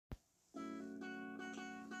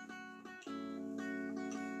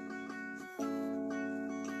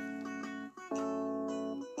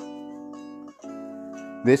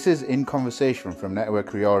This is In Conversation from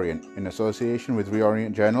Network Reorient in association with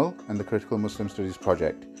Reorient Journal and the Critical Muslim Studies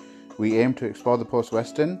Project. We aim to explore the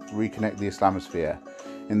post-Western, reconnect the Islamosphere.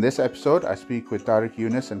 In this episode, I speak with Tariq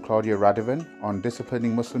Yunus and Claudia Radovan on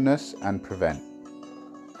disciplining Muslimness and prevent.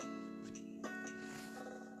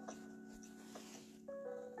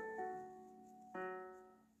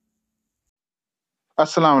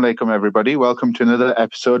 Assalamu alaikum, everybody. Welcome to another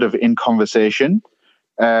episode of In Conversation.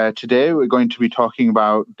 Today, we're going to be talking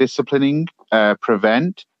about disciplining,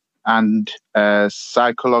 prevent, and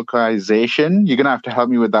psychologization. You're going to have to help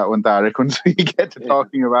me with that one, Tariq, once we get to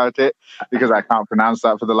talking about it, because I can't pronounce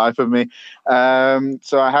that for the life of me.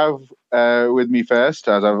 So I have with me first,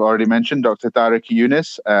 as I've already mentioned, Dr. Tariq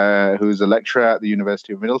Yunus, who's a lecturer at the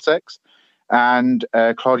University of Middlesex, and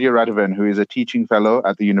Claudia Radovan, who is a teaching fellow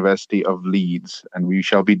at the University of Leeds. And we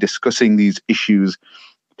shall be discussing these issues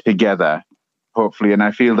together, hopefully. And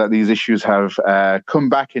I feel that these issues have come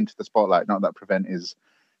back into the spotlight. Not that prevent is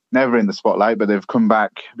never in the spotlight, but they've come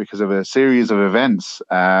back because of a series of events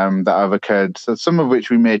that have occurred. So some of which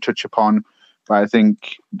we may touch upon, but I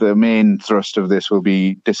think the main thrust of this will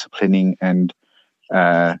be disciplining and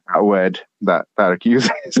a word that Tariq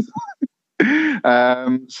uses.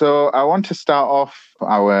 So I want to start off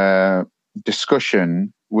our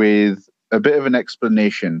discussion with a bit of an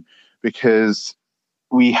explanation, because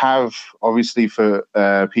we have, obviously, for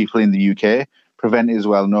people in the UK, prevent is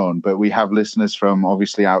well known, but we have listeners from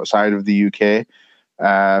obviously outside of the UK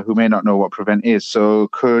who may not know what prevent is. So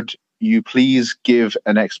could you please give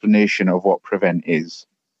an explanation of what prevent is?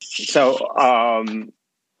 So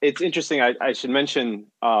it's interesting. I should mention,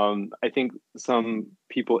 I think some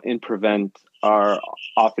people in prevent are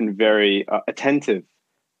often very attentive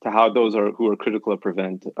to how those who are critical of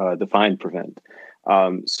prevent define prevent.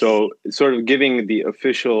 So sort of giving the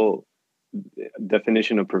official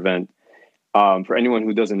definition of prevent, for anyone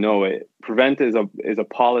who doesn't know it, prevent is a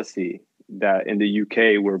policy that in the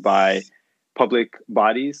UK whereby public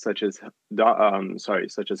bodies such as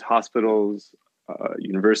hospitals,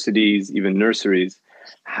 universities, even nurseries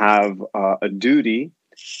have a duty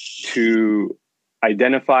to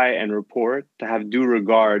identify and report, to have due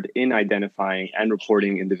regard in identifying and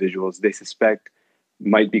reporting individuals they suspect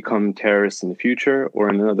might become terrorists in the future, or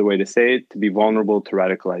another way to say it, to be vulnerable to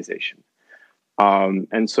radicalization.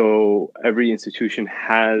 And so every institution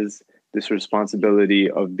has this responsibility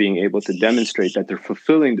of being able to demonstrate that they're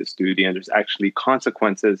fulfilling this duty, and there's actually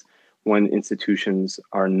consequences when institutions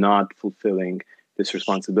are not fulfilling this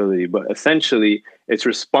responsibility. But essentially, it's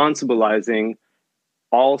responsibilizing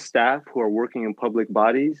all staff who are working in public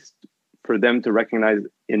bodies for them to recognize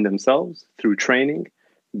in themselves through training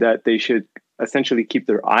that they should essentially keep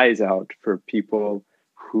their eyes out for people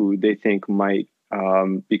who they think might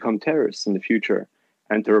become terrorists in the future,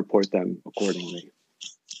 and to report them accordingly.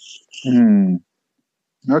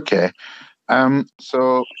 Okay.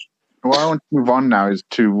 So what I want to move on now is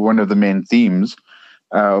to one of the main themes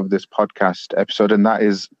of this podcast episode, and that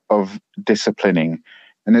is of disciplining.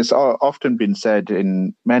 And it's often been said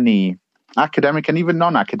in many academic and even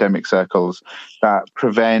non-academic circles that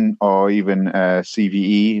prevent, or even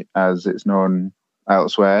CVE as it's known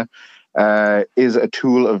elsewhere, is a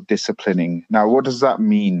tool of disciplining. Now, what does that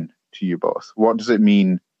mean to you both? What does it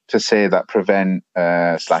mean to say that prevent /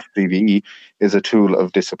 CVE is a tool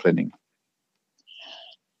of disciplining?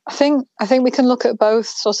 I think we can look at both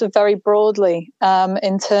sort of very broadly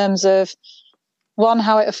in terms of, one,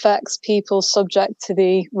 how it affects people subject to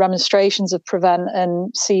the remonstrations of prevent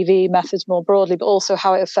and CV methods more broadly, but also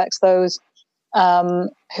how it affects those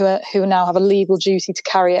who now have a legal duty to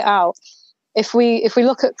carry it out. If we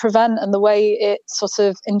look at prevent and the way it sort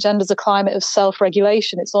of engenders a climate of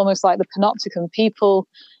self-regulation, it's almost like the panopticon. People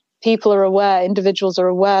are aware, individuals are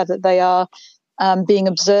aware that they are being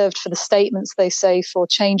observed for the statements they say, for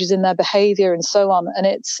changes in their behaviour and so on. And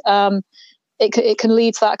it can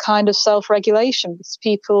lead to that kind of self-regulation, because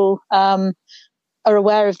people are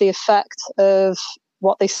aware of the effect of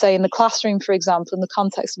what they say in the classroom, for example, in the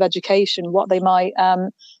context of education, what they might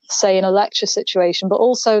say in a lecture situation, but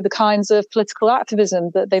also the kinds of political activism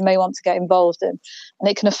that they may want to get involved in. And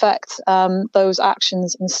it can affect those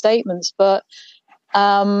actions and statements. But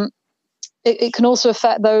it can also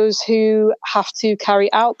affect those who have to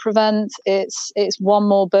carry out prevent. It's one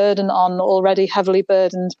more burden on already heavily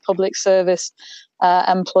burdened public service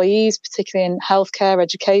employees, particularly in healthcare,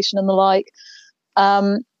 education, and the like.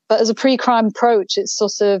 But as a pre-crime approach, it's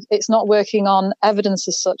not working on evidence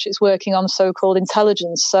as such. It's working on so-called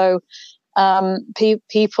intelligence. So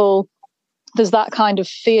people, there's that kind of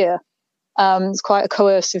fear. It's quite a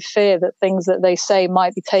coercive fear that things that they say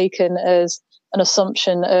might be taken as an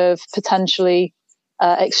assumption of potentially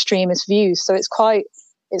extremist views. So it's quite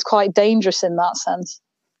dangerous in that sense.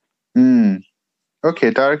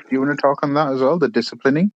 Okay, Tariq, do you want to talk on that as well, the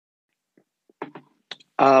disciplining?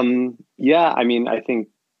 Yeah, I mean, I think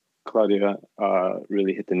Claudia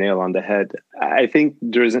really hit the nail on the head. I think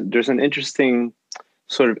there's an interesting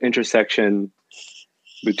sort of intersection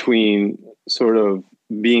between sort of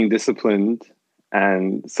being disciplined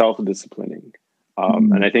and self-disciplining,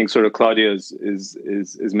 and I think sort of Claudia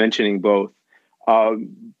is mentioning both.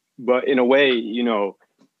 But in a way, you know,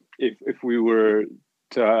 if we were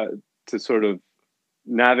to sort of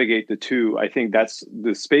navigate the two, I think that's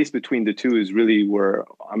the space between the two is really where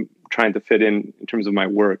I'm trying to fit in terms of my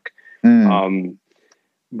work.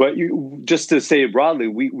 But just to say it broadly,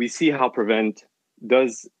 we see how Prevent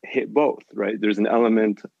does hit both, right? There's an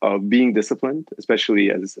element of being disciplined,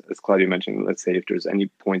 especially as Claudia mentioned, let's say if there's any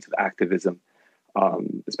points of activism,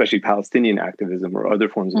 especially Palestinian activism or other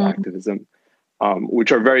forms of activism,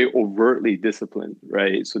 which are very overtly disciplined,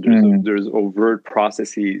 right? So there's overt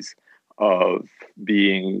processes of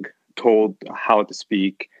being told how to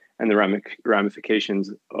speak and the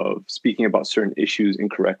ramifications of speaking about certain issues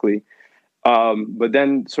incorrectly. But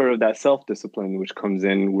then sort of that self-discipline, which comes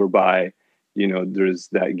in whereby, you know, there's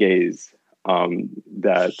that gaze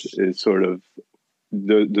that is sort of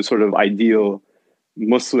the sort of ideal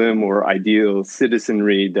Muslim or ideal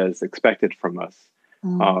citizenry that's expected from us.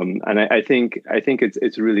 And I think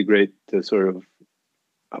it's really great to sort of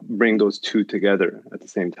bring those two together at the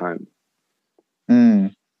same time.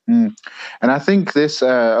 And I think this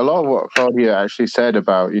a lot of what Claudia actually said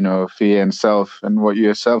about, you know, fear and self, and what you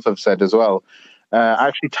yourself have said as well,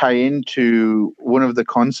 actually tie into one of the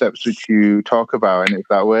concepts which you talk about, and it's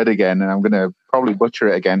that word again, and I'm going to probably butcher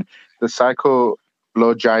it again, the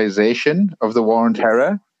psychologization of the war on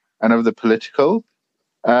terror and of the political.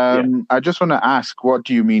 I just want to ask, what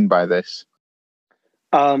do you mean by this?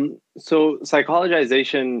 So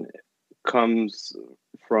psychologization comes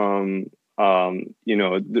from, you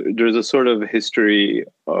know, there's a sort of history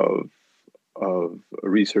of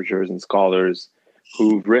researchers and scholars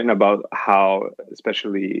who've written about how,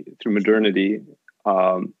 especially through modernity,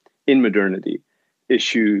 in modernity,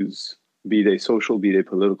 issues, be they social, be they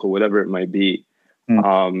political, whatever it might be,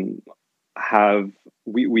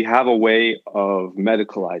 we have a way of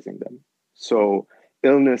medicalizing them. So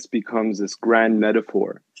illness becomes this grand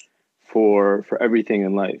metaphor for everything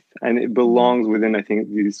in life, and it belongs within, I think,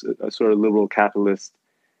 these sort of liberal capitalist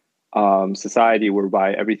society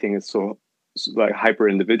whereby everything is so like hyper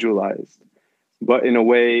individualized. But in a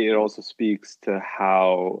way, it also speaks to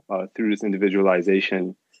how through this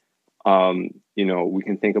individualization, you know, we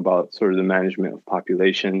can think about sort of the management of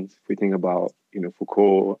populations. If we think about, you know,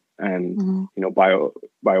 Foucault and you know,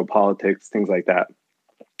 biopolitics, things like that.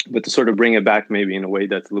 But to sort of bring it back maybe in a way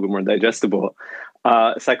that's a little bit more digestible,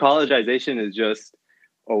 psychologization is just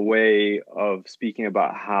a way of speaking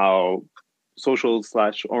about how social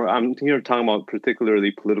or I'm here talking about particularly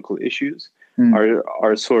political issues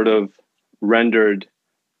are sort of rendered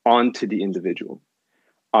onto the individual.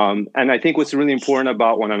 And I think what's really important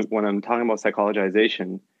about when I'm talking about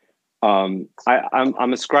psychologization, I'm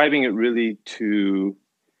ascribing it really to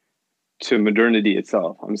modernity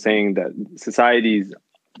itself. I'm saying that societies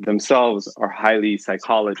themselves are highly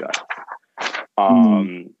psychologized.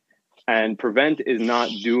 And Prevent is not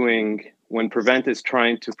doing, when Prevent is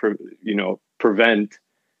trying to prevent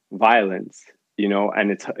violence, you know,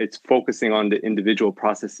 and it's focusing on the individual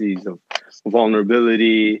processes of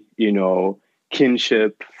vulnerability, you know,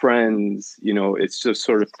 kinship, friends, you know, it's just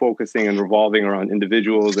sort of focusing and revolving around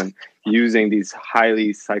individuals and using these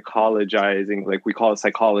highly psychologizing, like we call it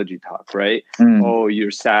psychology talk, right? Oh, you're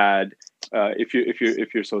sad. If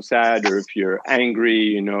you're so sad, or if you're angry,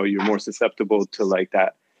 you know, you're more susceptible to like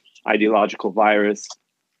that ideological virus.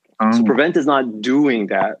 So Prevent is not doing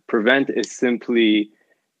that. Prevent is simply,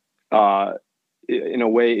 in a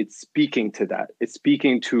way, it's speaking to that. It's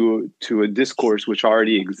speaking to a discourse which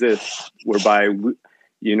already exists, whereby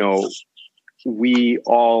we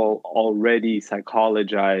all already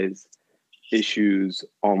psychologize issues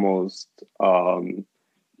almost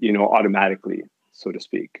automatically, so to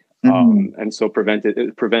speak. And so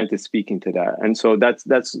Prevent is speaking to that. And so that's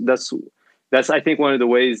I think one of the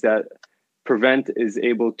ways that Prevent is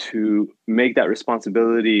able to make that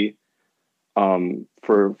responsibility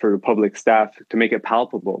for the public staff to make it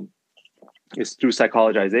palpable is through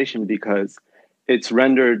psychologization, because it's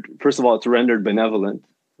rendered benevolent,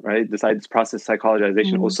 right? This process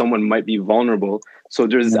psychologization, or someone might be vulnerable. So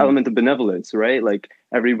there's this element of benevolence, right? Like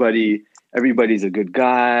everybody's a good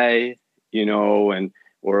guy, you know, and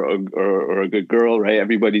or a good girl, right?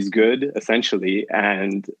 Everybody's good essentially,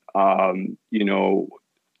 and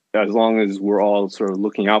as long as we're all sort of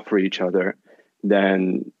looking out for each other,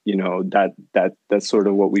 then that's sort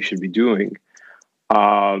of what we should be doing.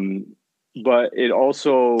 But it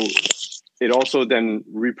also then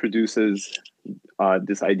reproduces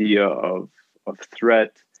this idea of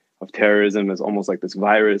threat, of terrorism as almost like this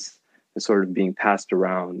virus is sort of being passed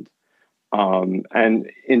around. And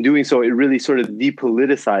in doing so, it really sort of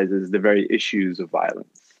depoliticizes the very issues of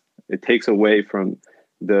violence. It takes away from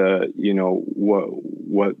the,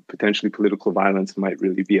 what potentially political violence might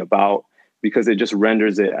really be about, because it just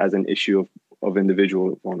renders it as an issue of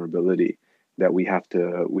individual vulnerability that we have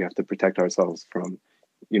to protect ourselves from,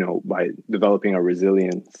 by developing our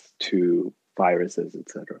resilience to viruses,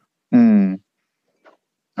 etc.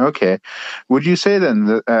 Okay. Would you say then,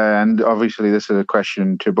 that, and obviously this is a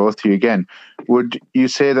question to both of you again, would you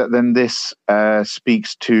say that then this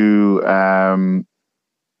speaks to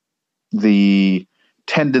the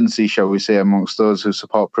tendency, shall we say, amongst those who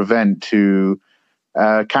support Prevent to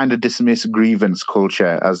kind of dismiss grievance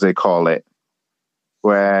culture, as they call it,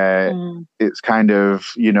 where it's kind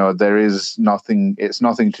of, there is nothing, it's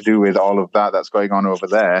nothing to do with all of that's going on over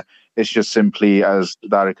there. It's just simply, as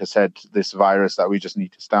Darika said, this virus that we just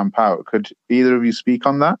need to stamp out. Could either of you speak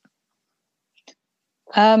on that?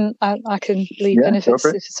 I can leap in if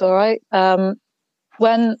it's all right.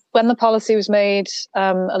 When the policy was made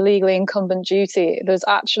a legally incumbent duty, there's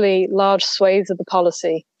actually large swathes of the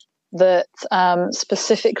policy that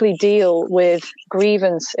specifically deal with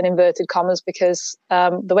grievance in inverted commas, because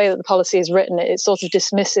the way that the policy is written, it sort of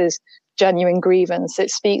dismisses genuine grievance. It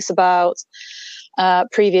speaks about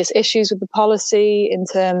previous issues with the policy in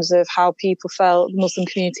terms of how people felt the Muslim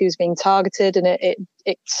community was being targeted, and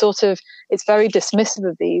it's very dismissive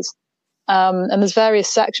of these. And there's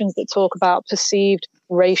various sections that talk about perceived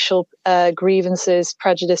racial grievances,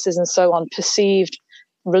 prejudices, and so on, perceived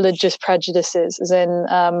religious prejudices, as in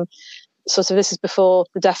sort of, this is before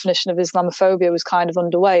the definition of Islamophobia was kind of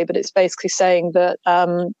underway, but it's basically saying that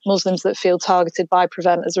Muslims that feel targeted by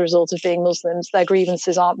Prevent as a result of being Muslims, their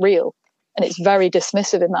grievances aren't real. And it's very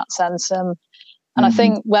dismissive in that sense. And I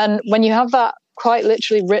think when you have that quite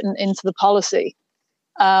literally written into the policy,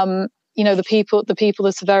 the people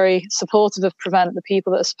that are very supportive of Prevent, the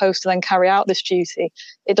people that are supposed to then carry out this duty,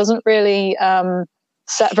 it doesn't really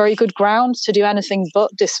set very good ground to do anything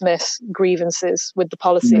but dismiss grievances with the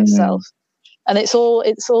policy itself. And it's all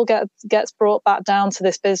gets brought back down to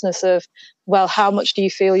this business of, well, how much do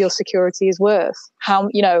you feel your security is worth? How,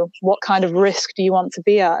 what kind of risk do you want to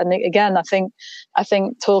be at? And again, I think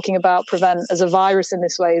talking about Prevent as a virus in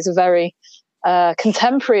this way is a very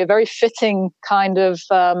contemporary, a very fitting kind of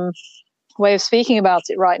way of speaking about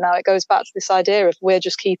it right now. It goes back to this idea of, we're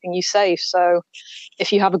just keeping you safe. So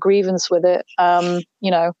if you have a grievance with it,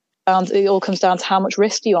 it all comes down to how much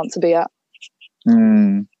risk do you want to be at.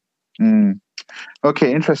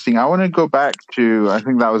 Okay, interesting. I want to go back to, I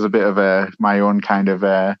think that was a bit of my own kind of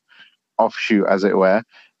offshoot, as it were.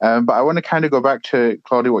 But I want to kind of go back to,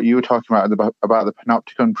 Claudia, what you were talking about the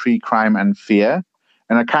panopticon pre-crime and fear.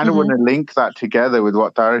 And I kind of want to link that together with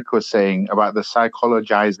what Darika was saying about the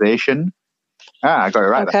psychologization. I got it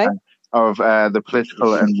right. Okay. Of the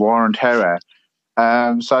political and war on terror.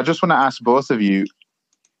 So I just want to ask both of you,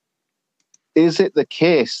 is it the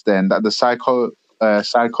case then that the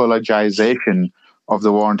psychologization of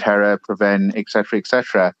the war on terror, Prevent,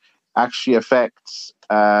 etc., actually affects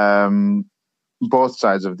both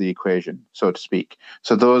sides of the equation, so to speak?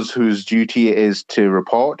 So those whose duty is to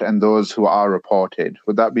report and those who are reported.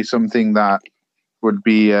 Would that be something that would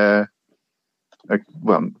be a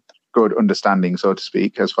good understanding, so to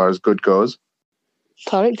speak, as far as good goes?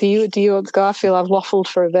 Tariq, do you want to go? I feel I've waffled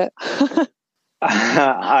for a bit.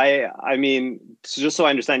 I mean, just so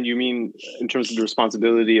I understand, you mean in terms of the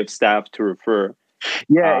responsibility of staff to refer,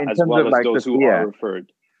 as well as those who are referred.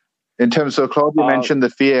 In terms of, Claudia mentioned the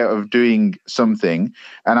fear of doing something,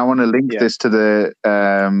 and I want to link this to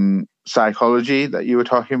the psychology that you were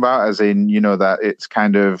talking about, as in, that it's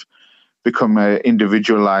kind of become an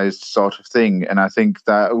individualized sort of thing. And I think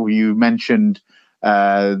that you mentioned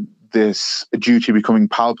this duty becoming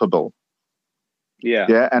palpable.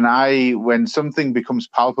 Yeah. And when something becomes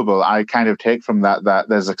palpable, I kind of take from that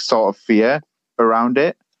there's a sort of fear around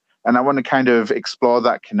it. And I want to kind of explore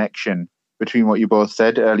that connection between what you both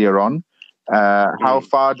said earlier on. How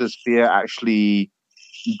far does fear actually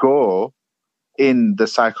go in the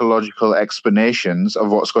psychological explanations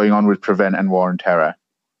of what's going on with Prevent and war on terror,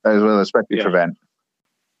 as well, especially Prevent?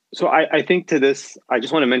 So I think to this, I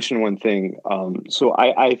just want to mention one thing. So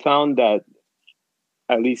I found that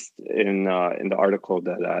at least in the article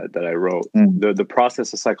that I wrote, the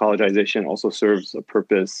process of psychologization also serves a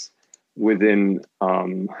purpose within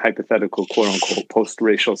hypothetical quote unquote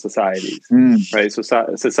post-racial societies, right? So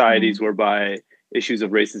societies whereby issues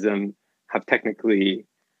of racism have technically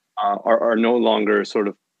are no longer sort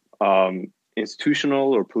of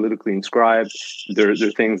institutional or politically inscribed. They're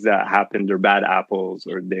things that happen. They're bad apples,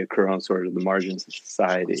 or they occur on sort of the margins of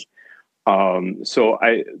society. So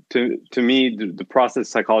to me, the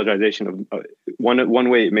process of psychologization of one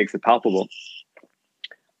way it makes it palpable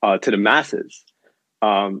to the masses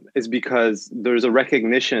is because there's a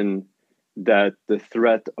recognition that the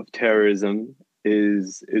threat of terrorism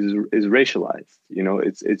is racialized. You know,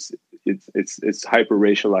 it's hyper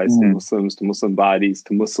racialized to Muslims, to Muslim bodies,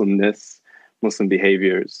 to Muslimness, Muslim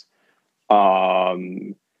behaviors.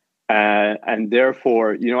 And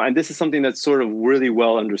therefore, you know, and this is something that's sort of really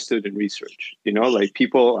well understood in research. You know, like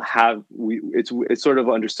people have, it's sort of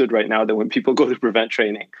understood right now that when people go to prevent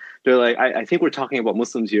training, they're like, I think we're talking about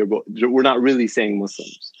Muslims here, but we're not really saying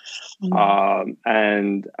Muslims.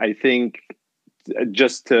 And I think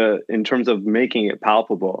just in terms of making it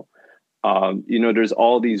palpable, you know, there's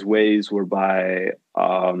all these ways whereby,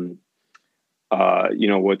 you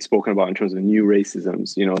know, what's spoken about in terms of new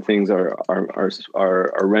racisms, you know, things are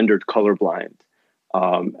rendered colorblind.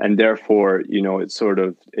 And therefore, you know, it's sort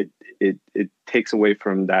of, it takes away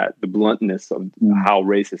from that, the bluntness of how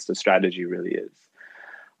racist the strategy really is.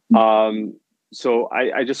 So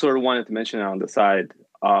I just sort of wanted to mention that on the side.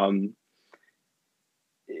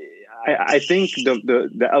 I think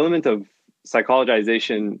the element of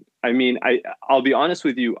psychologization, I mean, I'll be honest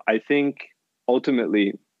with you, I think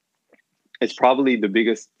ultimately it's probably the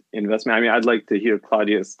biggest investment. I mean, I'd like to hear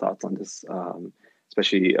Claudia's thoughts on this,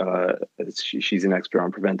 especially she's an expert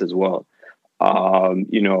on Prevent as well.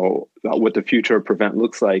 You know, what the future of Prevent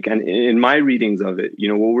looks like. And in my readings of it, you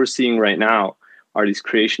know, what we're seeing right now are these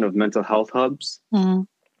creation of mental health hubs, you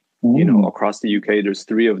know, across the UK. There's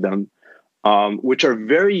 3 of them, which are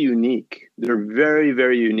very unique. They're very,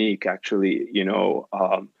 very unique, actually, you know,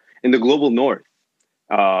 in the global north.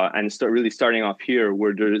 And really starting off here,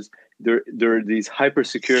 where there are these hyper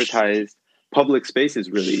securitized public spaces,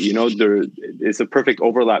 really. You know, there is a perfect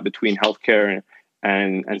overlap between healthcare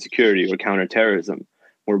and security or counterterrorism,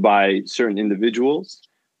 whereby certain individuals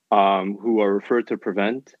who are referred to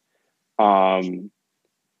Prevent, for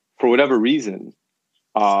whatever reason,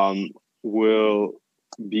 will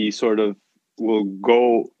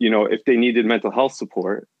go, you know, if they needed mental health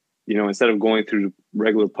support, you know, instead of going through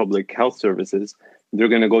regular public health services, they're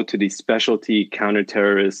going to go to these specialty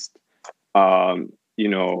counterterrorist, you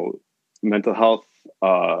know, mental health,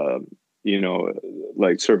 you know,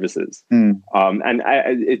 like services. And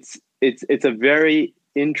it's a very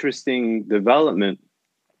interesting development.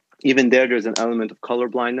 Even there's an element of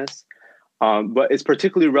colorblindness, but it's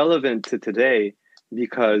particularly relevant to today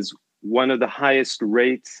because one of the highest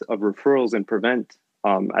rates of referrals in Prevent,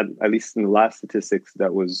 at least in the last statistics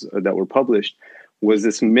that were published, was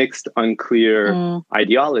this mixed, unclear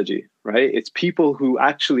ideology, right? It's people who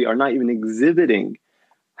actually are not even exhibiting,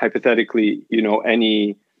 hypothetically, you know,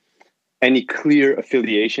 any clear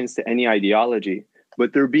affiliations to any ideology,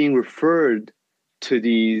 but they're being referred to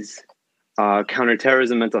these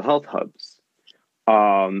counterterrorism mental health hubs.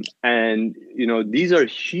 And, you know, these are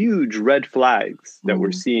huge red flags that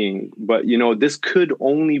we're seeing, but, you know, this could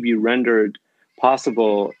only be rendered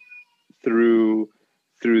possible through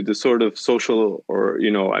the sort of social or,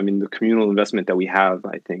 you know, I mean, the communal investment that we have,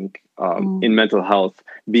 I think, in mental health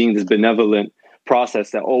being this benevolent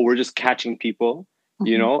process that, we're just catching people,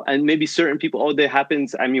 you know, and maybe certain people, that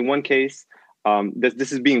happens. I mean, one case,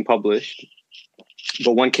 this is being published,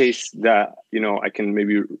 but one case that, you know, I can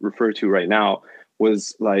maybe refer to right now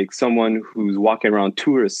was like someone who's walking around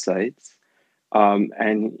tourist sites.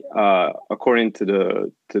 And according to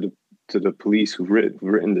the police who've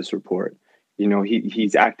written this report, you know,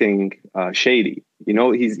 he's acting shady. You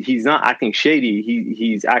know, he's not acting shady.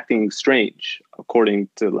 He's acting strange, according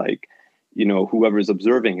to, like, you know, whoever's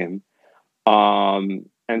observing him.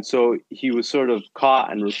 And so he was sort of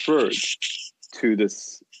caught and referred to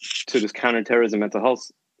this counterterrorism mental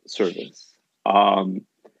health service.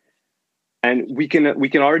 And we can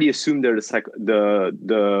already assume there's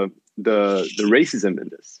the racism in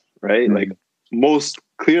this, right? Like, most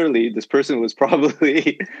clearly, this person was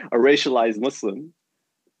probably a racialized Muslim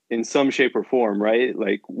in some shape or form, right?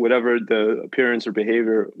 Like, whatever the appearance or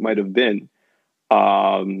behavior might have been.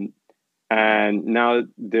 And now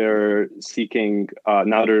they're seeking,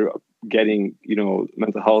 now they're getting, you know,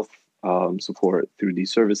 mental health support through these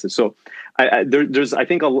services. So I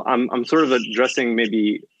think I'm sort of addressing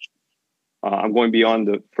maybe I'm going beyond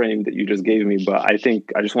the frame that you just gave me, but I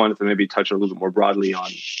think I just wanted to maybe touch a little bit more broadly on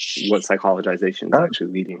what psychologization is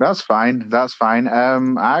actually leading. That's fine.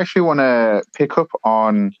 I actually want to pick up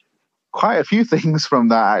on quite a few things from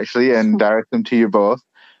that, actually, and direct them to you both.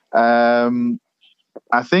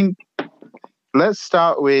 I think let's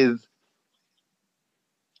start with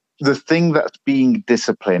the thing that's being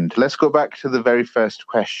disciplined. Let's go back to the very first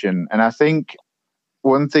question. And I think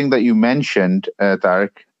one thing that you mentioned,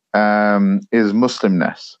 Tariq, is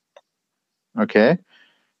Muslimness. Okay.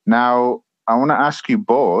 Now, I want to ask you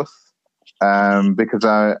both, because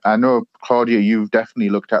I know, Claudia, you've definitely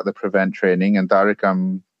looked at the Prevent training, and Tariq,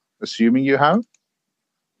 I'm assuming you have.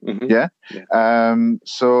 Mm-hmm. Yeah.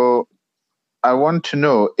 So I want to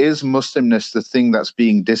know, is Muslimness the thing that's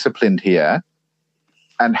being disciplined here?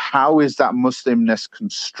 And how is that Muslimness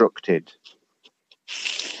constructed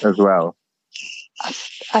as well?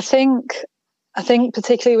 I think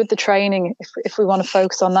particularly with the training, if we want to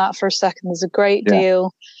focus on that for a second, there's a great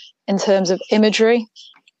deal in terms of imagery.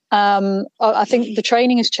 I think the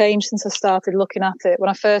training has changed since I started looking at it.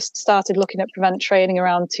 When I first started looking at Prevent training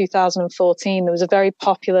around 2014, there was a very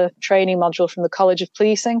popular training module from the College of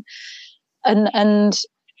Policing. And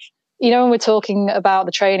when we're talking about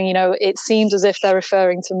the training, it seems as if they're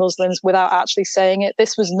referring to Muslims without actually saying it.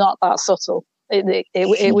 This was not that subtle.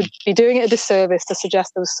 It would be doing it a disservice to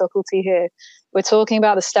suggest there was subtlety here. We're talking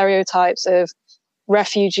about the stereotypes of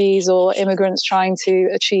refugees or immigrants trying to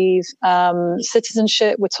achieve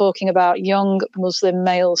citizenship. We're talking about young Muslim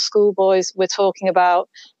male schoolboys. We're talking about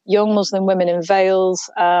young Muslim women in veils.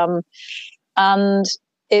 And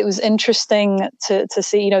it was interesting to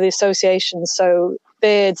see, the associations. So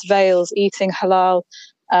beards, veils, eating halal,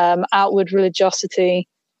 outward religiosity,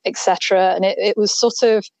 etc. And it was sort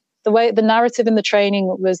of the way the narrative in the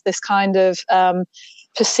training was this kind of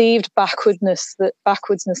perceived backwardness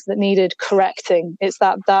that needed correcting. It's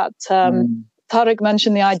that Tariq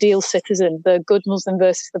mentioned the ideal citizen, the good Muslim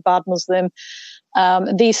versus the bad Muslim.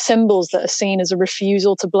 These symbols that are seen as a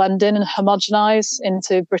refusal to blend in and homogenize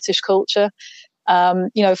into British culture.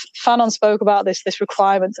 Fanon spoke about this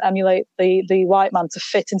requirement to emulate the white man, to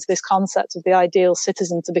fit into this concept of the ideal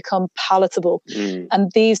citizen, to become palatable.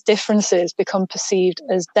 And these differences become perceived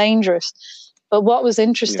as dangerous. But what was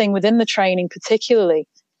interesting within the training particularly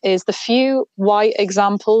is the few white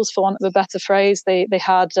examples, for want of a better phrase. They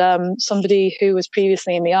had somebody who was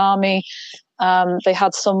previously in the army. They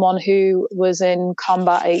had someone who was in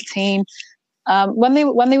Combat 18. When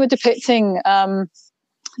they were depicting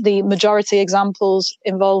the majority examples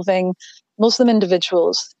involving Muslim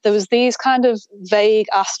individuals, there was these kind of vague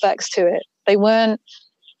aspects to it. They weren't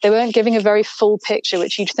giving a very full picture,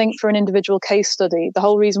 which you'd think for an individual case study. The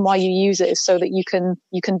whole reason why you use it is so that you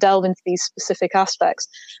can delve into these specific aspects.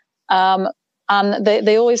 And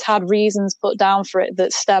they always had reasons put down for it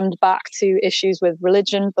that stemmed back to issues with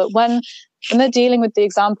religion. But when they're dealing with the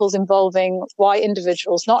examples involving white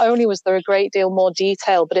individuals, not only was there a great deal more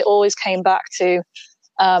detail, but it always came back to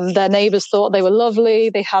their neighbours thought they were lovely,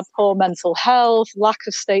 they had poor mental health, lack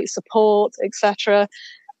of state support, etc.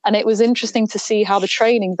 And it was interesting to see how the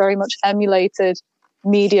training very much emulated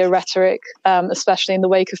media rhetoric, especially in the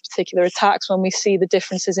wake of particular attacks, when we see the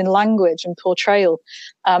differences in language and portrayal,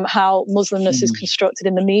 how Muslimness is constructed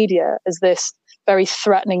in the media as this very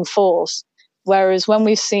threatening force. Whereas when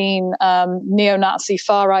we've seen neo-Nazi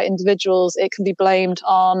far-right individuals, it can be blamed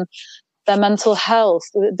on their mental health.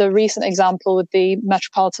 The recent example with the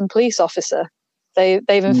Metropolitan Police officer, they've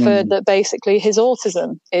inferred that basically his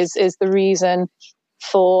autism is the reason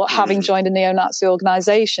for having joined a neo-Nazi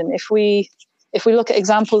organization. If we look at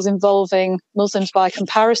examples involving Muslims by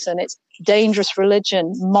comparison, it's dangerous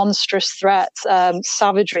religion, monstrous threats,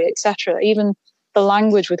 savagery, etc. Even the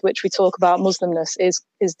language with which we talk about Muslimness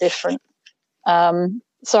is different.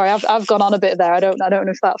 Sorry, I've gone on a bit there. I don't know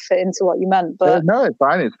if that fit into what you meant, but no, it's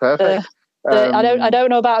fine. It's perfect. I don't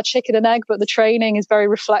know about a chicken and egg, but the training is very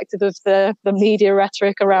reflective of the media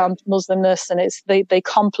rhetoric around Muslimness, and they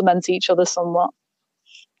complement each other somewhat.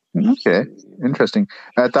 Okay, interesting.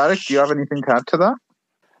 Tariq, do you have anything to add to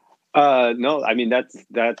that? No, I mean that's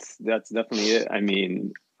definitely it. I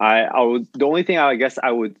mean, the only thing I guess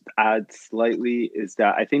I would add slightly is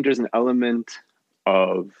that I think there's an element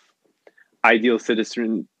of ideal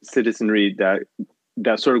citizenry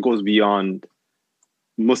that sort of goes beyond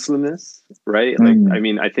Muslimness, right? Like, I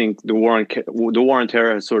mean, I think the war on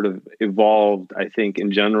terror has sort of evolved, I think,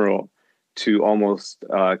 in general, to almost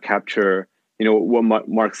capture, what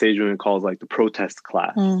Mark Sageman calls like the protest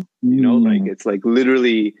class. Like it's like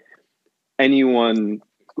literally anyone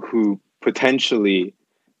who potentially,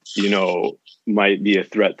 might be a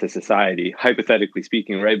threat to society, hypothetically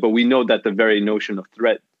speaking, right? But we know that the very notion of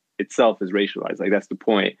threat itself is racialized. Like, that's the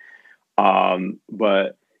point.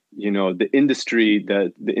 But the industries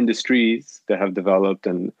that have developed,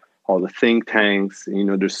 and all the think tanks,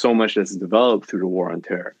 there's so much that's developed through the war on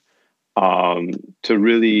terror, to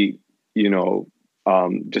really,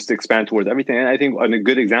 just expand towards everything. And I think a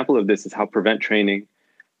good example of this is how prevent training,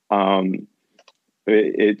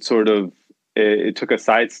 it took a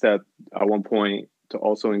sidestep at one point to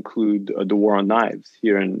also include the war on knives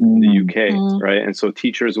here in the UK, right? And so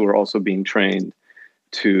teachers were also being trained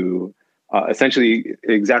to essentially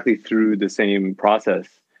exactly through the same process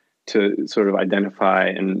to sort of identify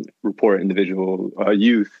and report individual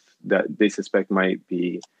youth that they suspect might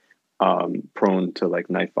be prone to like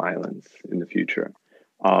knife violence in the future.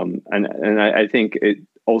 And I think it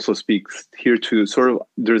also speaks here to sort of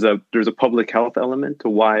there's a public health element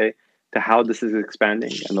to how this is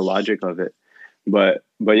expanding and the logic of it. But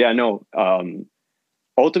yeah, no.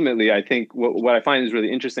 Ultimately, I think what I find is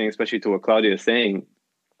really interesting, especially to what Claudia is saying,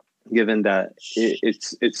 given that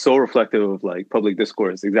it's so reflective of like public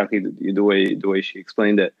discourse, exactly the way she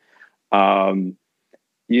explained it.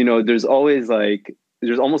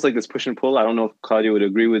 There's almost like this push and pull. I don't know if Claudia would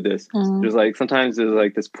agree with this. Sometimes there's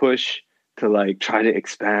like this push to like try to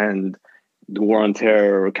expand the war on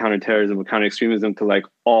terror or counterterrorism or counter extremism to like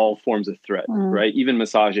all forms of threat, right? Even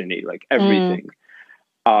misogyny, like everything.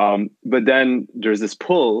 But then there's this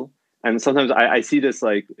pull, and sometimes I see this,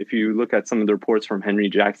 like if you look at some of the reports from Henry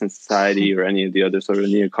Jackson Society or any of the other sort of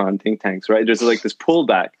neocon think tanks, right? There's like this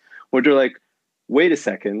pullback where they're like, wait a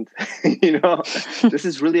second, this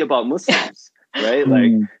is really about Muslims, right?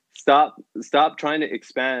 Like stop trying to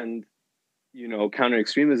expand, counter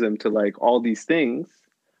extremism to like all these things.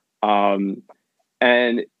 And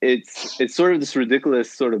it's sort of this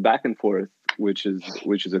ridiculous sort of back and forth, which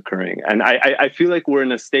is occurring. And I feel like we're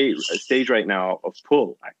in a stage right now of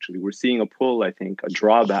pull. Actually, we're seeing a pull, I think, a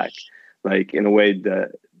drawback, like in a way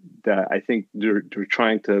that I think they're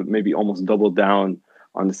trying to maybe almost double down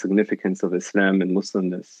on the significance of Islam and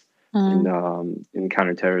Muslimness in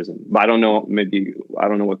counterterrorism. But I don't know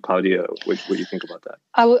what Claudia, what you think about that.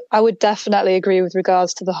 I would definitely agree with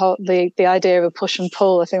regards to the idea of a push and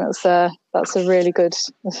pull. I think that's a really good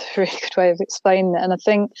way of explaining it. And I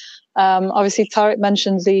think obviously Tariq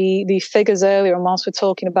mentioned the figures earlier, and whilst we're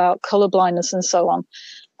talking about colour blindness and so on,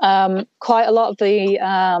 quite a lot of the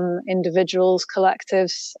individuals,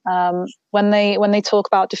 collectives, when they talk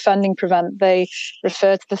about defending Prevent, they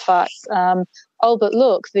refer to the fact, but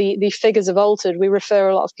look, the figures have altered. We refer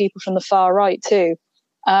a lot of people from the far right too,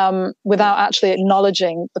 without actually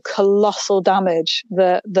acknowledging the colossal damage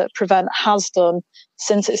that Prevent has done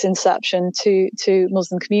since its inception to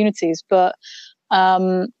Muslim communities. But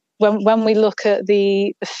when we look at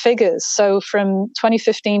the figures, so from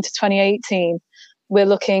 2015 to 2018, we're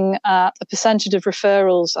looking at a percentage of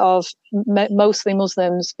referrals of mostly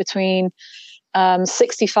Muslims between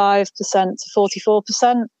 65% to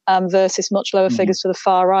 44%, versus much lower figures for the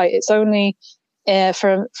far right. It's only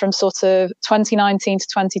from sort of 2019 to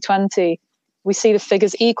 2020, we see the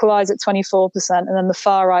figures equalise at 24%, and then the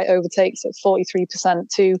far right overtakes at 43%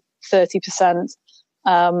 to 30%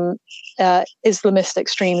 Islamist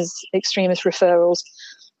extremist referrals.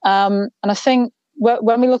 And I think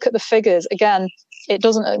when we look at the figures, again, it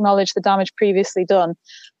doesn't acknowledge the damage previously done.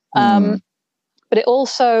 But it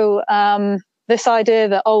also, this idea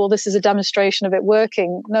that, this is a demonstration of it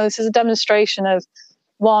working. No, this is a demonstration of,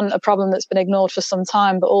 one, a problem that's been ignored for some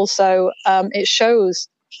time, but also it shows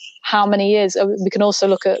how many years. We can also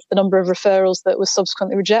look at the number of referrals that were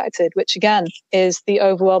subsequently rejected, which again is the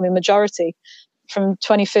overwhelming majority. From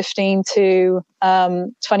 2015 to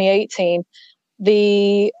 2018,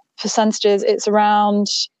 the percentages, it's around,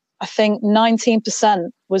 I think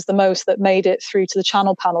 19% was the most that made it through to the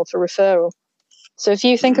channel panel for referral. So if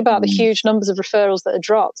you think about the huge numbers of referrals that are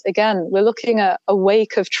dropped, again, we're looking at a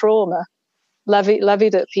wake of trauma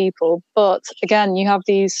levied at people. But again, you have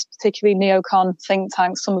these particularly neocon think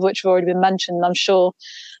tanks, some of which have already been mentioned, I'm sure,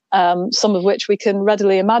 some of which we can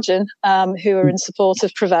readily imagine, who are in support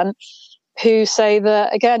of Prevent, who say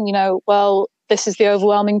that, again, this is the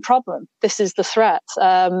overwhelming problem. This is the threat.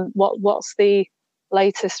 What's the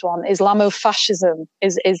latest one? Islamofascism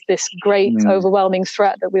is this great overwhelming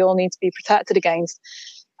threat that we all need to be protected against.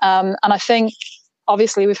 And I think,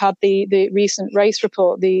 obviously, we've had the recent race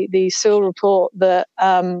report, the Sewell report, that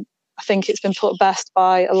I think it's been put best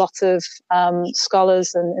by a lot of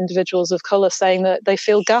scholars and individuals of colour, saying that they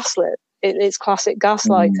feel gaslit. It's classic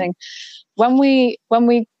gaslighting. When we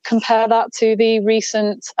compare that to the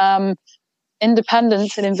recent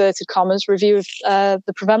independent, in inverted commas, review of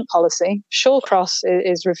the Prevent policy. Shawcross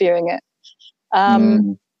is reviewing it.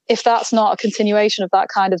 If that's not a continuation of that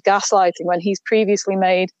kind of gaslighting, when he's previously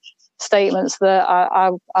made statements that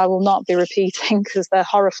I will not be repeating because they're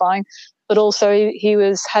horrifying, but also he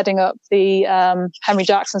was heading up the Henry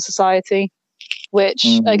Jackson Society, which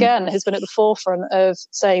again has been at the forefront of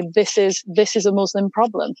saying this is a Muslim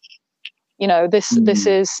problem. You know, this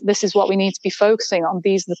is what we need to be focusing on.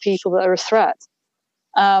 These are the people that are a threat.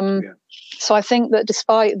 So I think that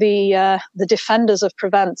despite the defenders of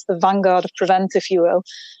Prevent, the vanguard of Prevent, if you will,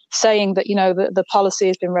 saying that, you know, the policy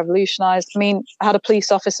has been revolutionized. I mean, I had a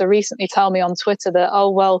police officer recently tell me on Twitter that, oh,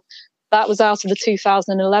 well, that was out of the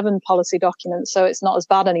 2011 policy document, so it's not as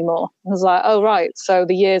bad anymore. I was like, oh, right. So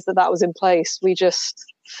the years that was in place, we just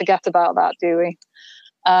forget about that, do we?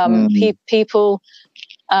 People,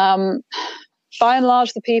 by and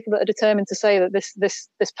large, the people that are determined to say that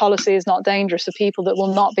this policy is not dangerous are people that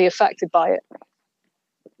will not be affected by it.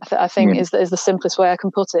 I think is the simplest way I can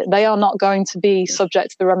put it. They are not going to be subject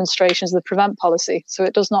to the remonstrations of the Prevent policy, so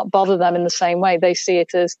it does not bother them in the same way. They see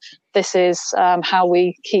it as this is how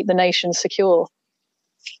we keep the nation secure.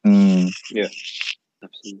 Yeah,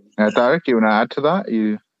 absolutely. Tariq, you want to add to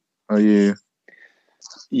that?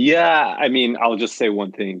 Yeah, I mean, I'll just say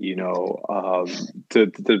one thing, you know, to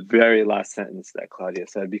the very last sentence that Claudia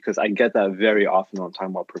said, because I get that very often when I'm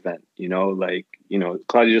talking about Prevent, you know, like, you know,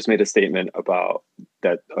 Claudia just made a statement about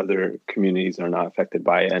that other communities are not affected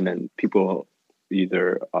by it. And then people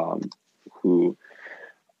either who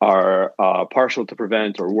are partial to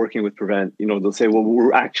Prevent or working with Prevent, you know, they'll say, well,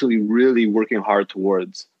 we're actually really working hard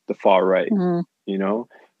towards the far right, you know,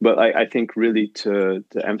 but I think really to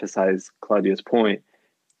emphasize Claudia's point,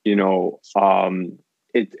 you know,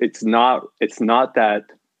 it's not that,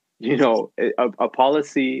 you know, a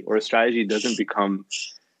policy or a strategy doesn't become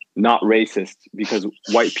not racist because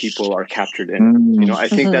white people are captured in it. You know, I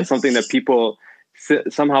think that's something that people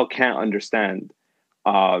somehow can't understand.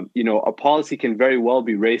 You know, a policy can very well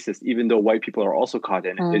be racist, even though white people are also caught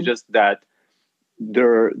in it. It's just that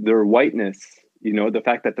their whiteness, you know, the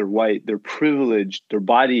fact that they're white, they're privileged, their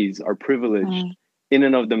bodies are privileged in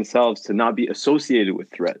and of themselves to not be associated with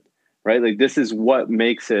threat, right? Like, this is what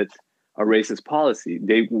makes it a racist policy.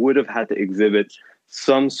 They would have had to exhibit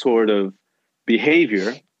some sort of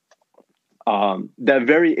behavior that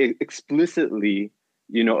very explicitly,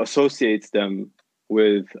 you know, associates them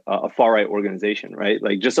with a far right organization, right?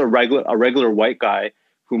 Like, just a regular white guy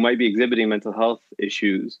who might be exhibiting mental health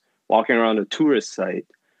issues walking around a tourist site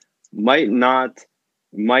might not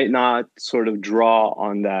sort of draw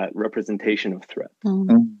on that representation of threat,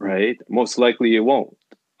 right? Most likely it won't.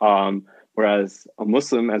 Whereas a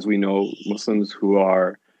Muslim, as we know, Muslims who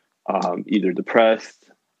are either depressed,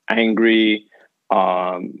 angry,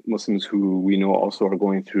 Muslims who we know also are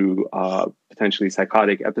going through potentially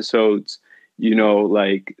psychotic episodes, you know,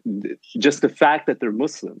 like just the fact that they're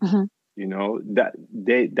Muslim, you know,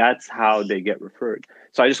 that's how they get referred.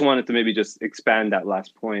 So I just wanted to maybe just expand that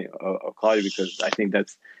last point of Claudia, because I think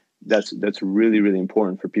that's really, really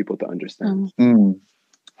important for people to understand.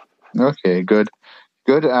 Okay, good.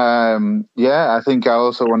 Yeah, I think I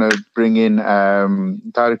also want to bring in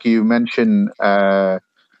Tariq. You mentioned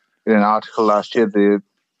in an article last year the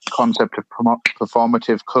concept of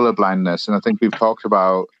performative colorblindness, and I think we've talked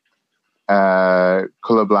about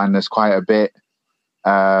colorblindness quite a bit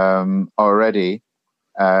already.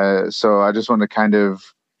 So I just want to kind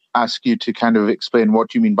of ask you to kind of explain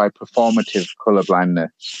what you mean by performative colorblindness.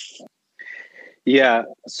 Yeah,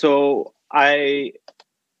 so I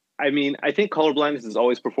mean, I think colorblindness is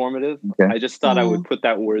always performative. Okay. I just thought I would put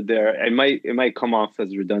that word there. It might come off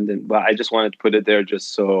as redundant, but I just wanted to put it there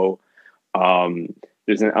just so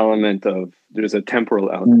there's a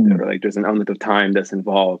temporal element there, like there's an element of time that's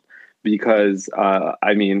involved. Because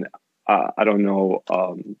I mean, I don't know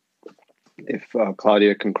if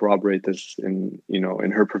Claudia can corroborate this in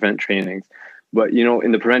her Prevent trainings, but you know,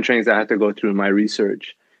 in the Prevent trainings I had to go through in my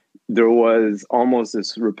research, there was almost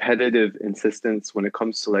this repetitive insistence when it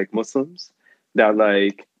comes to like Muslims that,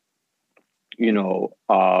 like, you know,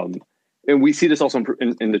 and we see this also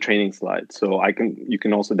in the training slides. So you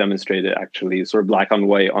can also demonstrate it actually sort of black on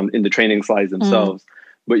white in the training slides themselves.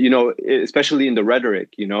 But, you know, especially in the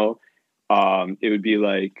rhetoric, you know, it would be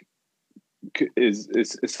like,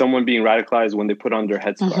 is someone being radicalized when they put on their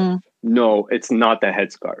headscarf? No, it's not the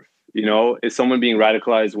headscarf. You know, is someone being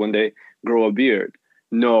radicalized when they grow a beard?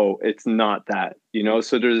 No, it's not that, you know?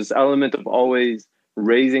 So there's this element of always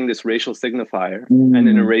raising this racial signifier and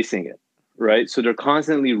then erasing it, right? So they're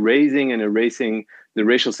constantly raising and erasing the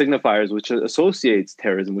racial signifiers, which associates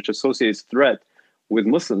terrorism, which associates threat, with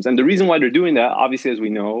Muslims. And the reason why they're doing that, obviously, as we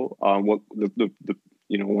know, what the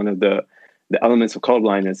one of the elements of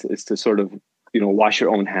colorblindness is to sort of, wash your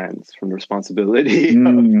own hands from the responsibility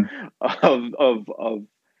of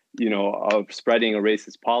spreading a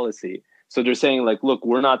racist policy. So they're saying, like, look,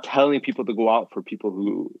 we're not telling people to go out for people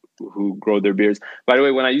who grow their beards. By the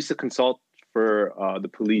way, when I used to consult for the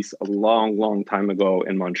police a long, long time ago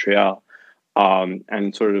in Montreal,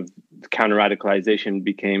 and sort of counter-radicalization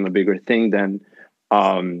became a bigger thing then,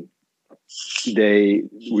 there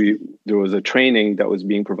was a training that was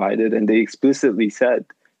being provided, and they explicitly said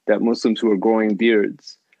that Muslims who are growing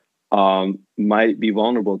beards might be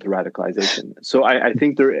vulnerable to radicalization. So I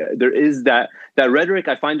think there is that rhetoric.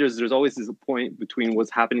 I find there's always this point between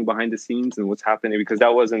what's happening behind the scenes and what's happening, because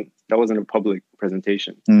that wasn't a public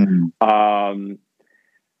presentation. Mm-hmm.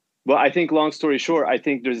 But I think, long story short, I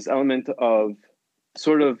think there's this element of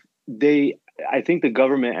sort of I think the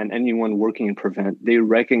government and anyone working in Prevent, they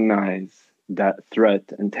recognize that threat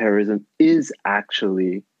and terrorism is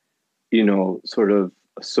actually, sort of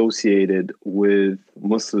associated with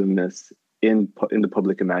Muslimness in the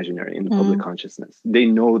public imaginary, in the public consciousness. They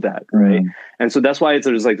know that, right? And so that's why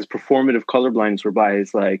there's like this performative colorblindness whereby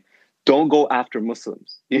it's like, don't go after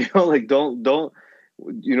Muslims. Like don't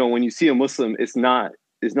when you see a Muslim, it's not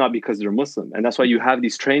because they're Muslim. And that's why you have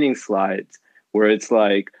these training slides where it's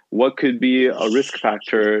like, what could be a risk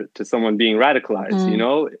factor to someone being radicalized?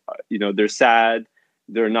 They're sad,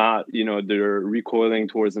 they're not, they're recoiling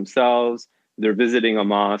towards themselves, they're visiting a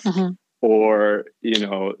mosque, or,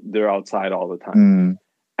 they're outside all the time.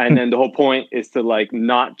 And then the whole point is to like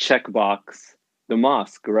not checkbox the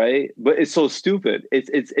mosque, right? But it's so stupid.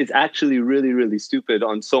 It's actually really, really stupid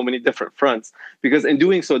on so many different fronts, because in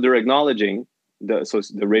doing so, they're acknowledging the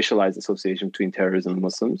racialized association between terrorism and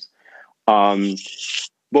Muslims.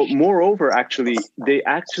 But moreover, actually, they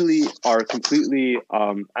actually are completely,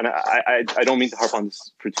 and I don't mean to harp on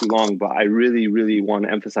this for too long, but I really, really want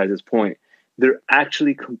to emphasize this point. They're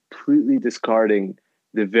actually completely discarding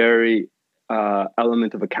the very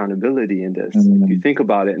element of accountability in this. If you think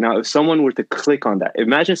about it. Now, if someone were to click on that,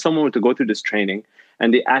 imagine someone were to go through this training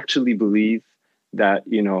and they actually believe that,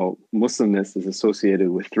 Muslimness is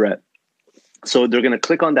associated with threat. So they're going to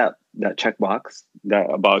click on that checkbox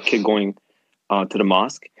about a kid going to the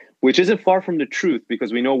mosque, which isn't far from the truth,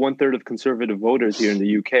 because we know 1/3 of conservative voters here in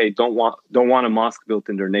the UK don't want a mosque built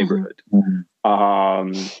in their neighborhood.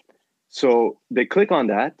 So they click on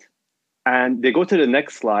that and they go to the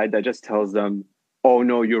next slide that just tells them, oh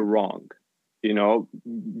no, you're wrong.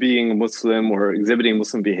 Being a Muslim or exhibiting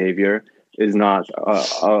Muslim behavior is not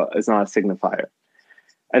a signifier.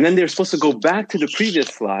 And then they're supposed to go back to the previous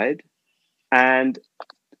slide and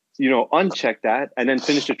uncheck that and then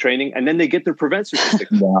finish the training, and then they get their Prevent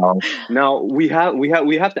certificate. Wow. Now we have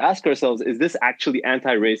to ask ourselves, is this actually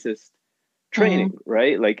anti-racist training,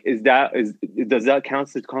 right? Like, does that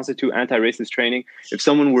constitute anti-racist training? If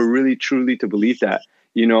someone were really truly to believe that,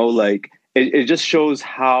 like it just shows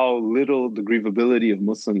how little the grievability of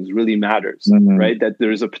Muslims really matters, right? That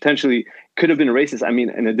there's a potentially could have been a racist. I mean,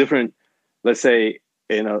 in a different, let's say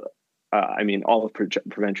in a all of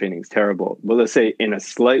Prevent training is terrible, but let's say in a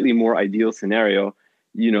slightly more ideal scenario,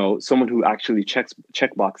 someone who actually check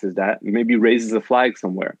boxes that maybe raises a flag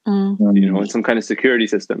somewhere, in some kind of security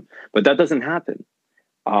system, but that doesn't happen.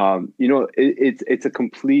 It's a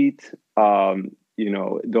complete,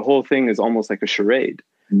 the whole thing is almost like a charade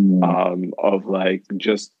of like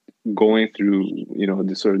just going through,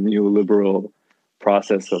 this sort of neoliberal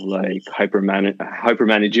process of like hyper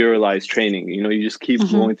managerialized training. You just keep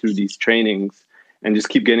going through these trainings and just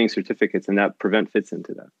keep getting certificates, and that Prevent fits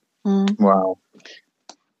into that. Wow.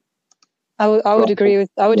 I would agree with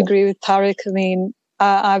Tariq. I mean,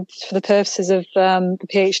 I for the purposes of the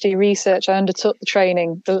PhD research, I undertook the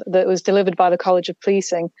training that was delivered by the College of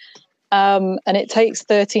Policing, and it takes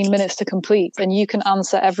 13 minutes to complete, and you can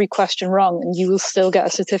answer every question wrong and you will still get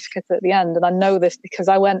a certificate at the end. And I know this because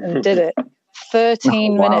I went and did it.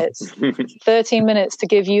 13 minutes to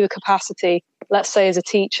give you the capacity, let's say as a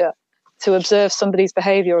teacher, to observe somebody's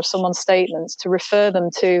behavior or someone's statements, to refer them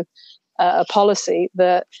to a policy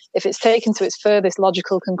that, if it's taken to its furthest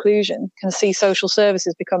logical conclusion, can see social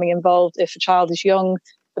services becoming involved if a child is young,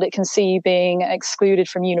 but it can see you being excluded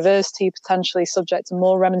from university, potentially subject to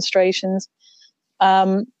more remonstrations.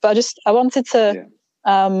 But I wanted to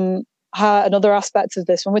another aspect of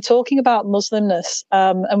this when we're talking about Muslimness,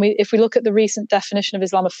 and if we look at the recent definition of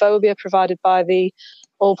Islamophobia provided by the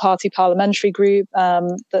all-party parliamentary group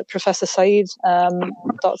that Professor Saeed,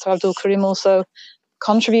 Dr. Abdul Karim also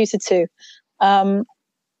contributed to,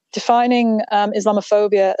 defining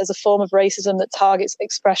Islamophobia as a form of racism that targets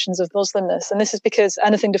expressions of Muslimness. And this is because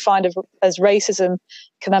anything defined as racism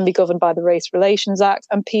can then be governed by the Race Relations Act,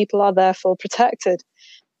 and people are therefore protected.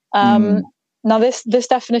 Now, this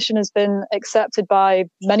definition has been accepted by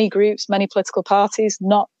many groups, many political parties,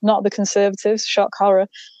 not the Conservatives, shock horror.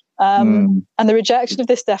 And the rejection of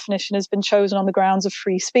this definition has been chosen on the grounds of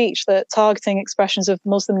free speech, that targeting expressions of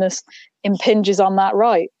Muslimness impinges on that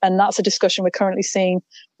right. And that's a discussion we're currently seeing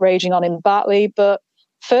raging on in Batley. But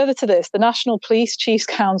further to this, the National Police Chiefs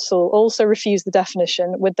Council also refused the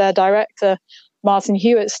definition, with their director, Martin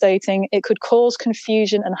Hewitt, stating it could cause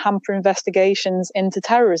confusion and hamper investigations into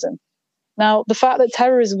terrorism. Now, the fact that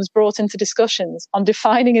terrorism was brought into discussions on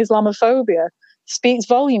defining Islamophobia speaks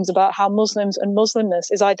volumes about how Muslims and Muslimness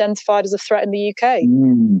is identified as a threat in the UK.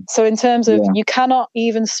 So in terms of, you cannot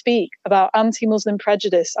even speak about anti-Muslim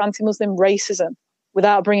prejudice, anti-Muslim racism,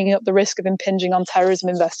 without bringing up the risk of impinging on terrorism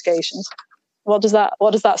investigations. What does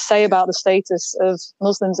that say about the status of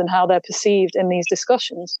Muslims and how they're perceived in these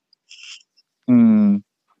discussions?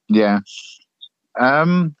 Yeah.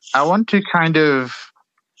 I want to kind of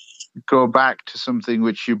go back to something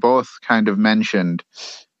which you both kind of mentioned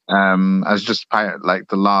as just like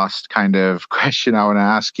the last kind of question I want to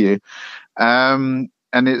ask you. And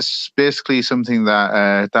it's basically something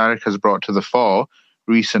that Tariq has brought to the fore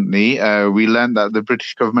recently. We learned that the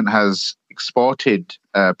British government has exported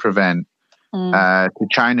Prevent to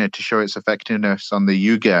China to show its effectiveness on the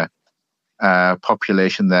Uyghur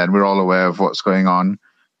population there. And we're all aware of what's going on.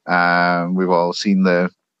 We've all seen the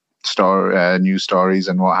news stories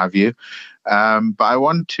and what have you. But I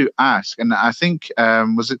want to ask, and I think,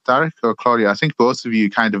 was it Tariq or Claudia? I think both of you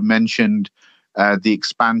kind of mentioned the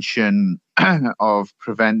expansion of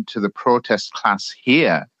Prevent to the protest class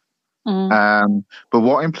here. But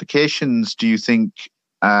what implications do you think,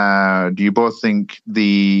 do you both think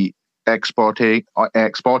the exporting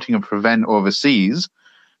of Prevent overseas,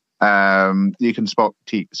 you can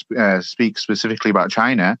speak specifically about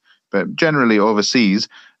China, but generally overseas,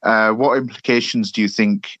 what implications do you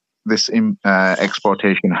think this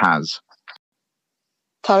exportation has?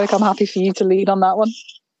 Tariq, I'm happy for you to lead on that one.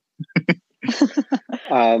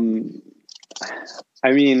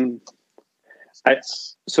 I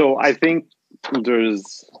think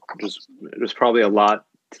there's probably a lot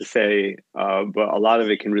to say, but a lot of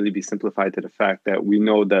it can really be simplified to the fact that we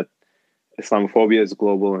know that Islamophobia is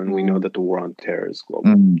global, and we know that the war on terror is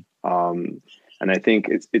global. And I think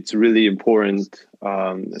it's really important,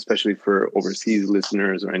 especially for overseas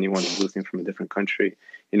listeners or anyone who's listening from a different country.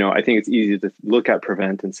 I think it's easy to look at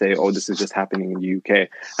Prevent and say, oh, this is just happening in the UK.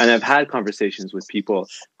 And I've had conversations with people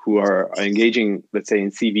who are engaging, let's say, in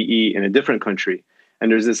CVE in a different country.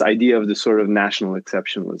 And there's this idea of this sort of national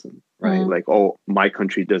exceptionalism, right? Like, oh, my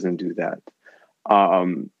country doesn't do that.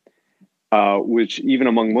 Which even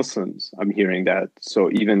among Muslims, I'm hearing that. So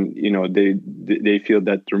even, they feel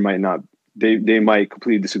that there might not, they might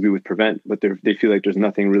completely disagree with Prevent, but they feel like there's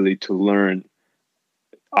nothing really to learn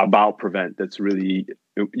about Prevent that's really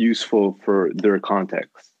useful for their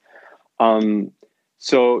context. So,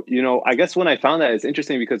 I guess when I found that, it's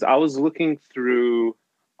interesting because I was looking through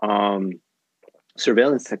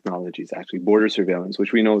surveillance technologies, actually border surveillance,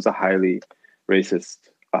 which we know is a highly racist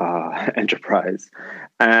enterprise.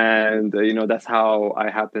 And, that's how I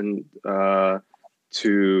happened to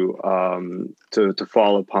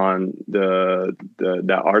fall upon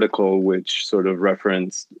that article, which sort of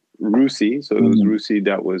referenced RUSI. So it was RUSI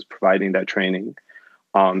that was providing that training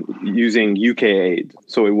using UK aid.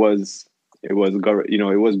 So it was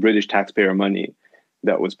British taxpayer money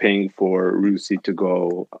that was paying for RUSI to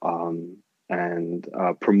go and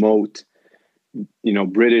promote,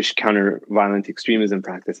 British counter-violent extremism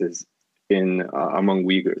practices among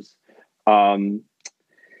Uyghurs.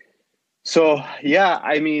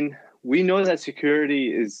 We know that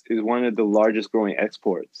security is one of the largest growing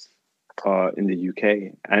exports in the UK,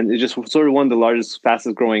 and it's just sort of one of the largest,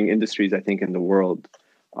 fastest growing industries, I think, in the world.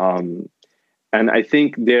 And I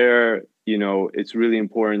think it's really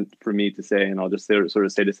important for me to say, and I'll just sort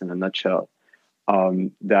of say this in a nutshell,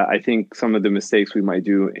 that I think some of the mistakes we might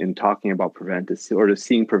do in talking about Prevent is sort of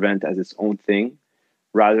seeing Prevent as its own thing,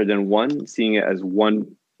 rather than seeing it as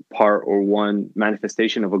one part or one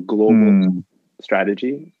manifestation of a global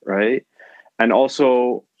strategy, right? And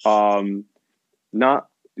also not,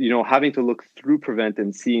 having to look through Prevent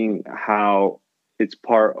and seeing how it's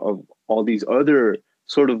part of all these other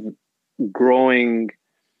sort of growing,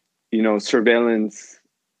 surveillance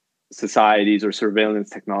societies or surveillance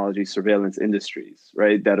technology, surveillance industries,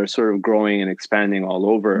 right? That are sort of growing and expanding all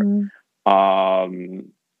over.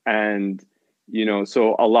 And,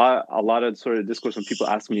 So a lot of sort of discourse when people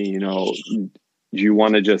ask me, do you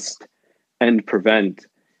want to just end prevent?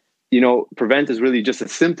 Prevent is really just a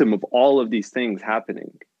symptom of all of these things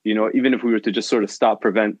happening. Even if we were to just sort of stop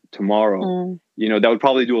prevent tomorrow, that would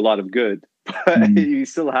probably do a lot of good. But you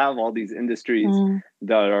still have all these industries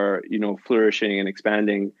that are, flourishing and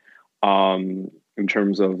expanding in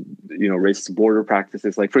terms of, racist border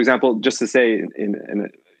practices. Like, for example, just to say in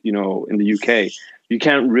the UK, you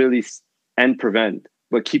can't really end prevent,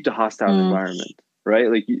 but keep the hostile environment, right?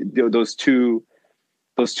 Like those two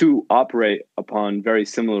operate upon very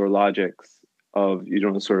similar logics of,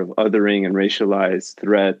 sort of othering and racialized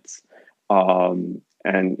threats, and,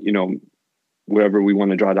 wherever we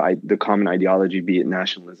want to draw the common ideology, be it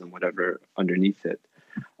nationalism, whatever underneath it.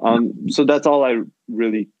 So that's all I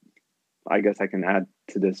guess I can add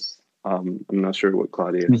to this. I'm not sure what,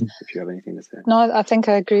 Claudia, if you have anything to say. No, I think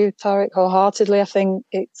I agree with Tariq wholeheartedly. I think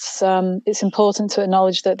it's important to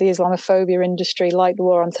acknowledge that the Islamophobia industry, like the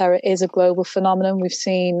war on terror, is a global phenomenon. We've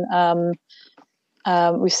seen the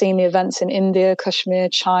events in India, Kashmir,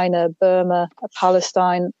 China, Burma,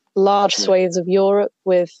 Palestine, large swathes of Europe,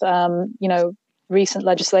 with recent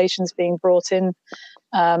legislations being brought in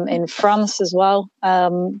France as well,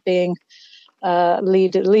 being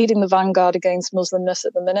leading the vanguard against Muslimness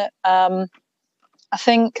at the minute. I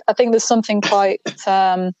think there's something quite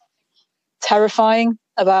terrifying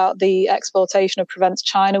about the exportation of Prevent to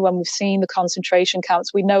China. When we've seen the concentration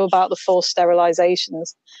camps, we know about the forced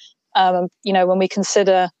sterilizations. When we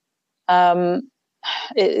consider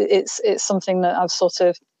it's something that I've sort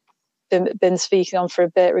of been speaking on for a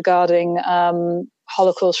bit regarding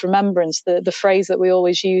Holocaust remembrance. The phrase that we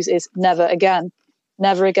always use is never again,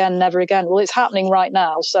 never again, never again. Well, it's happening right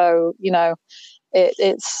now. So,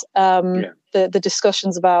 it's the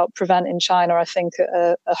discussions about Prevent in China, I think,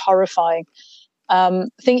 are horrifying. I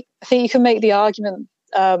think you can make the argument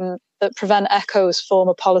that Prevent echoes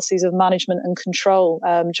former policies of management and control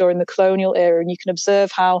during the colonial era. And you can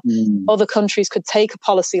observe how other countries could take a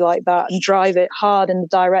policy like that and drive it hard in the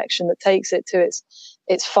direction that takes it to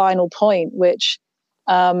its final point, which,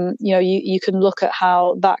 you can look at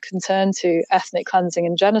how that can turn to ethnic cleansing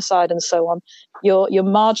and genocide and so on. You're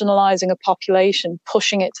marginalizing a population,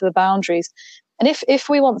 pushing it to the boundaries. And if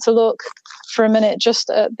we want to look for a minute just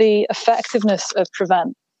at the effectiveness of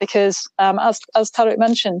Prevent, because as Tariq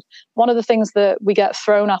mentioned, one of the things that we get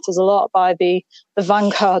thrown at us a lot by the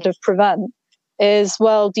vanguard of Prevent is,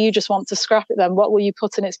 well, do you just want to scrap it then? What will you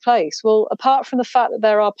put in its place? Well, apart from the fact that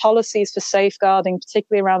there are policies for safeguarding,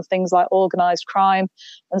 particularly around things like organised crime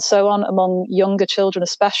and so on, among younger children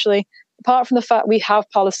especially, apart from the fact we have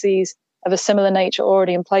policies of a similar nature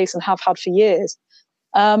already in place and have had for years,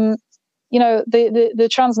 the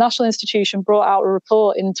Transnational Institution brought out a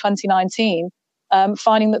report in 2019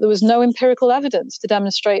 finding that there was no empirical evidence to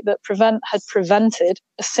demonstrate that Prevent had prevented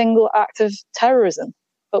a single act of terrorism.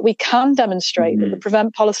 But we can demonstrate that the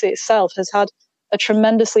Prevent policy itself has had a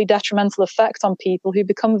tremendously detrimental effect on people who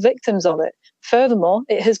become victims of it. Furthermore,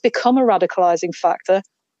 it has become a radicalizing factor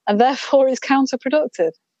and therefore is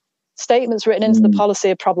counterproductive. Statements written into the policy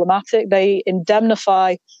are problematic. They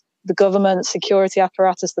indemnify the government, security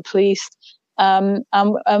apparatus, the police.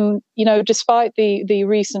 Despite the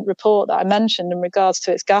recent report that I mentioned in regards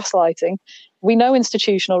to its gaslighting, we know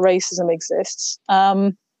institutional racism exists.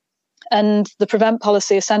 And the Prevent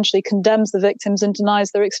policy essentially condemns the victims and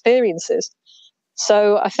denies their experiences.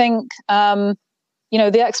 So I think,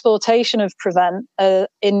 the exportation of Prevent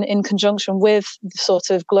in conjunction with the sort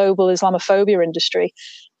of global Islamophobia industry,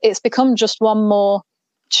 it's become just one more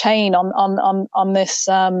chain on this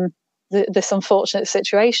this unfortunate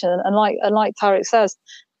situation. And like Tariq says,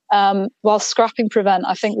 while scrapping Prevent,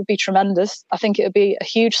 I think would be tremendous. I think it would be a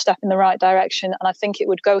huge step in the right direction, and I think it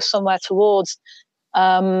would go somewhere towards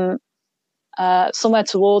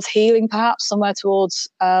healing, perhaps somewhere towards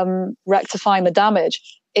rectifying the damage.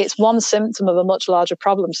 It's one symptom of a much larger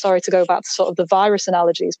problem. Sorry to go back to sort of the virus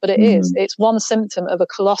analogies, but it's one symptom of a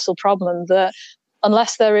colossal problem that,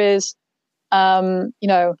 unless there is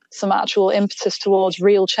some actual impetus towards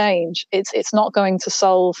real change, it's not going to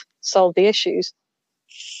solve the issues.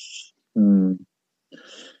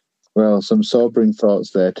 Well, some sobering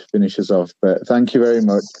thoughts there to finish us off. But thank you very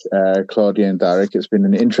much, Claudia and Tariq. It's been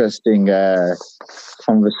an interesting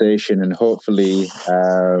conversation, and hopefully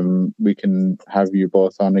we can have you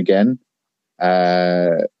both on again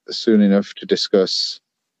soon enough to discuss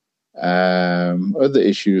other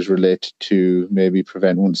issues related to maybe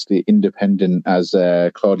Prevent once the independent, as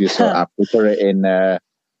Claudia so aptly put it in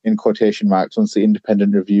quotation marks, once the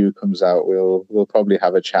independent review comes out, we'll probably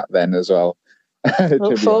have a chat then as well.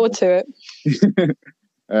 Look forward to it.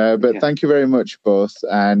 But thank you very much, both.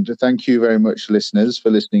 And thank you very much, listeners, for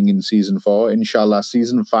listening in season 4. Inshallah,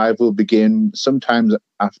 season 5 will begin sometimes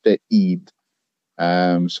after Eid.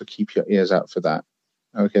 So keep your ears out for that.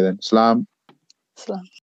 Okay, then. Salam. Salam.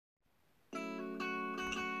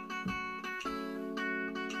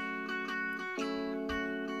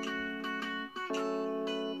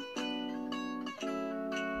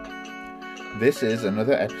 This is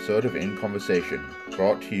another episode of In Conversation,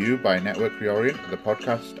 brought to you by Network Reorient, the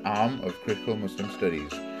podcast arm of Critical Muslim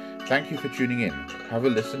Studies. Thank you for tuning in. Have a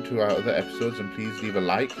listen to our other episodes and please leave a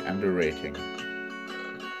like and a rating.